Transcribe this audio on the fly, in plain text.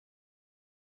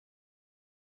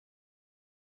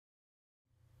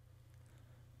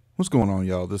What's going on,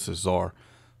 y'all? This is Czar.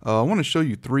 I want to show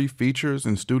you 3 features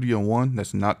in Studio One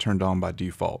that's not turned on by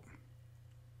default.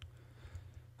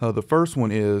 The first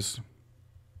one is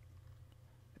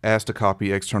ask to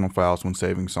copy external files when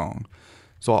saving song.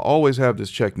 So I always have this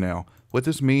checked now. What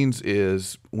this means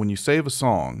is when you save a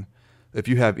song, if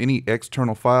you have any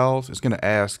external files, it's going to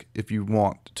ask if you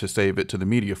want to save it to the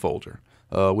media folder,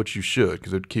 which you should,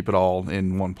 because it would keep it all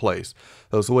in one place.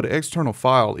 So what an external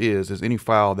file is any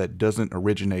file that doesn't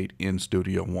originate in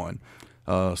Studio One.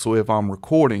 So if I'm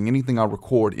recording, anything I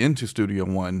record into Studio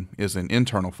One is an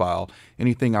internal file.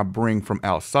 Anything I bring from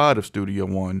outside of Studio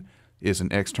One is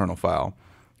an external file.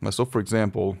 So for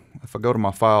example, if I go to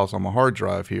my files on my hard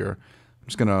drive here, I'm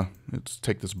just gonna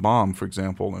take this bomb, for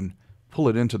example, and pull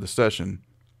it into the session.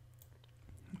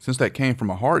 Since that came from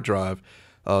a hard drive,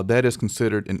 that is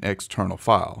considered an external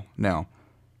file. Now,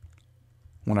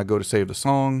 when I go to save the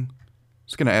song,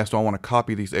 it's going to ask, do I want to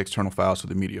copy these external files to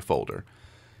the media folder?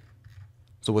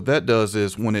 So what that does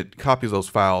is when it copies those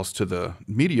files to the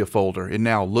media folder, it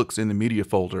now looks in the media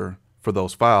folder for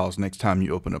those files next time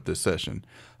you open up this session.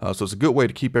 So it's a good way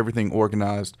to keep everything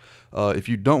organized. If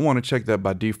you don't want to check that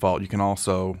by default, you can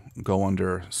also go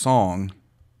under Song,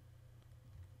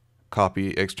 copy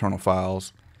external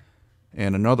files,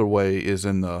 and another way is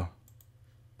in the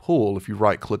pool. If you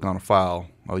right click on a file,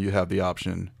 you have the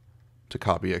option to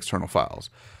copy external files.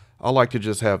 I like to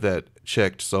just have that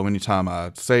checked, so anytime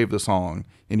I save the song,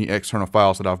 any external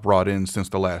files that I've brought in since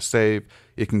the last save,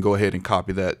 it can go ahead and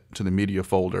copy that to the media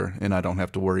folder, and I don't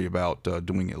have to worry about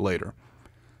doing it later.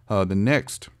 The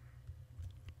next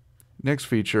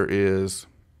feature is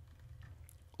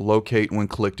locate when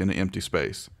clicked in an empty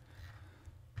space.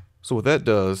 So what that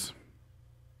does,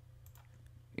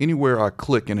 anywhere I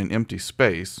click in an empty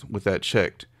space with that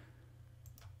checked,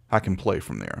 I can play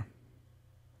from there.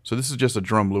 So this is just a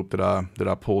drum loop that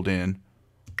I pulled in.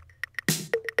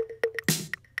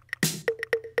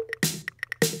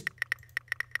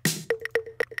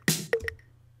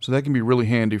 So that can be really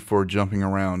handy for jumping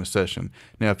around a session.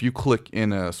 Now if you click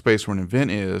in a space where an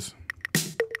event is,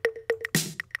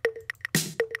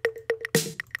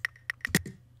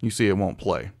 you see it won't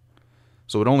play.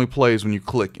 So it only plays when you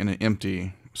click in an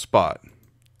empty spot.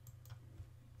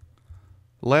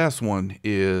 Last one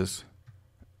is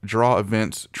draw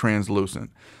events translucent.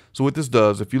 So what this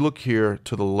does, if you look here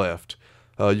to the left,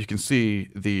 you can see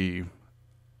the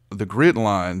grid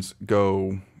lines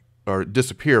go or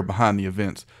disappear behind the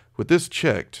events. With this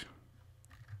checked,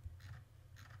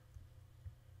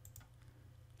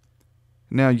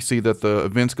 now you see that the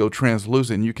events go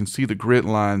translucent and you can see the grid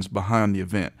lines behind the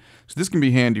event. So this can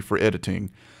be handy for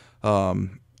editing. I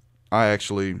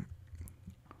actually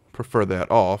prefer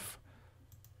that off.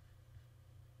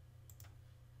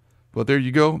 But there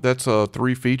you go. That's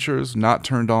 3 features not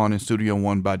turned on in Studio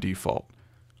One by default.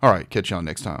 All right, catch y'all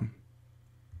next time.